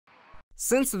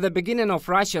Since the beginning of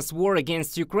Russia's war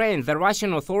against Ukraine, the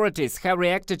Russian authorities have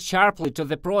reacted sharply to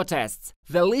the protests.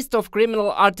 The list of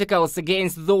criminal articles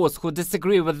against those who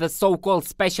disagree with the so-called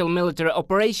special military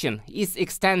operation is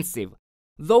extensive.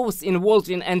 Those involved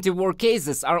in anti-war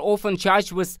cases are often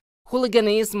charged with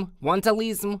hooliganism,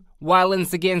 vandalism,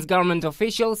 violence against government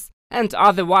officials, and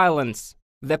other violence.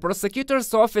 The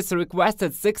prosecutor's office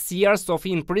requested 6 years of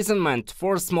imprisonment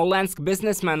for Smolensk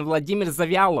businessman Vladimir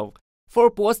Zavyalov for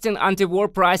posting anti-war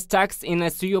price tags in a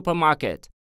supermarket.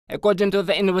 According to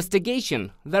the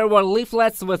investigation, there were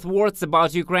leaflets with words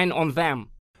about Ukraine on them.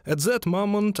 At that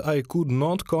moment, I could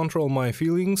not control my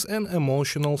feelings and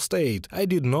emotional state. I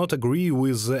did not agree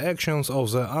with the actions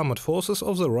of the armed forces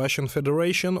of the Russian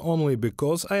Federation only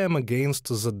because I am against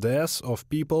the deaths of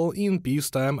people in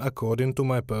peacetime according to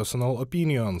my personal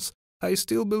opinions. I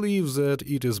still believe that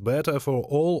it is better for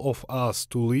all of us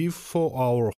to live for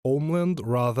our homeland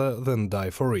rather than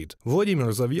die for it. Vladimir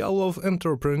Zavyalov,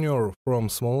 entrepreneur from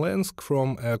Smolensk,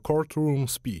 from a courtroom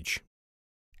speech.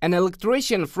 An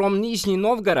electrician from Nizhny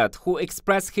Novgorod who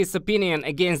expressed his opinion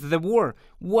against the war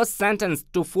was sentenced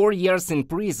to 4 years in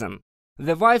prison.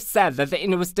 The wife said that the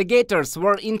investigators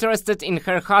were interested in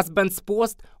her husband's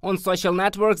post on social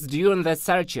networks during the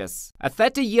searches. A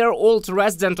 30-year-old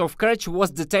resident of Kerch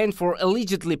was detained for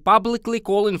allegedly publicly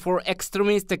calling for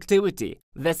extremist activity.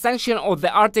 The sanction of the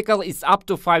article is up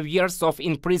to 5 years of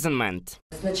imprisonment.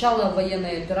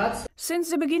 Since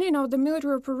the beginning of the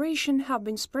military operation have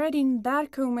been spreading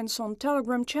bad comments on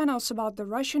Telegram channels about the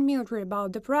Russian military,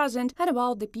 about the president, and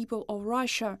about the people of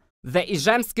Russia. The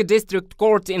Izhemsky district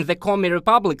court in the Komi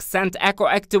Republic sent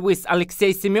eco-activist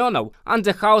Alexei Semenov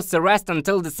under house arrest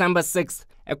until December 6.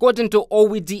 According to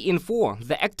OVD Info,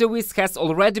 the activist has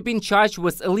already been charged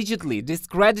with allegedly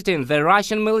discrediting the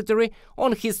Russian military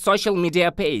on his social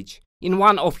media page. In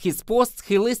one of his posts,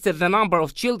 he listed the number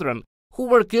of children who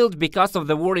were killed because of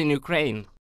the war in Ukraine.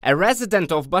 A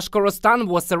resident of Bashkortostan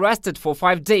was arrested for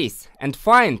 5 days and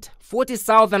fined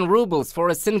 40,000 rubles for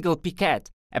a single picket.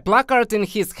 A placard in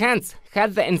his hands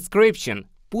had the inscription,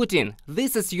 "Putin,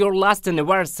 this is your last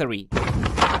anniversary."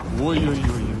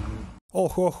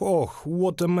 Oh,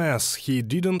 what a mess, he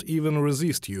didn't even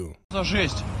resist you.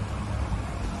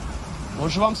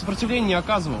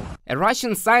 A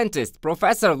Russian scientist,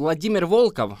 Professor Vladimir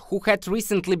Volkov, who had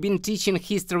recently been teaching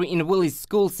history in village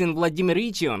schools in Vladimir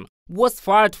region, was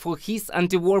fired for his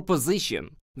anti-war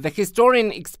position. The historian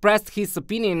expressed his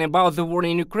opinion about the war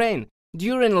in Ukraine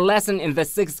during a lesson in the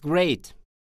 6th grade.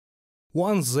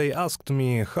 Once they asked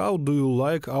me, how do you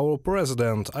like our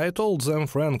president? I told them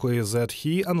frankly that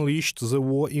he unleashed the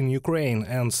war in Ukraine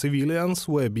and civilians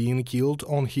were being killed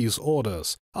on his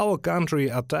orders. Our country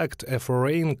attacked a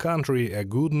foreign country, a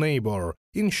good neighbor.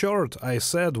 In short, I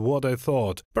said what I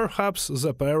thought. Perhaps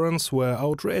the parents were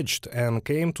outraged and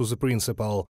came to the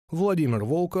principal. Vladimir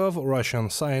Volkov, Russian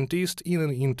scientist, in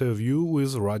an interview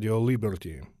with Radio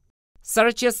Liberty.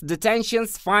 Searches,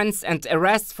 detentions, fines and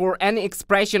arrests for any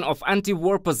expression of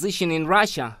anti-war position in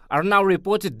Russia are now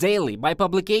reported daily by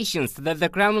publications that the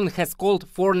Kremlin has called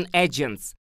foreign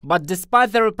agents. But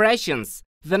despite the repressions,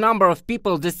 the number of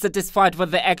people dissatisfied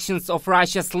with the actions of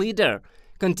Russia's leader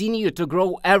continue to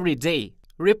grow every day.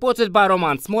 Reported by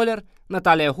Roman Smoler,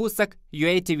 Natalia Husak,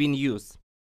 UATV News.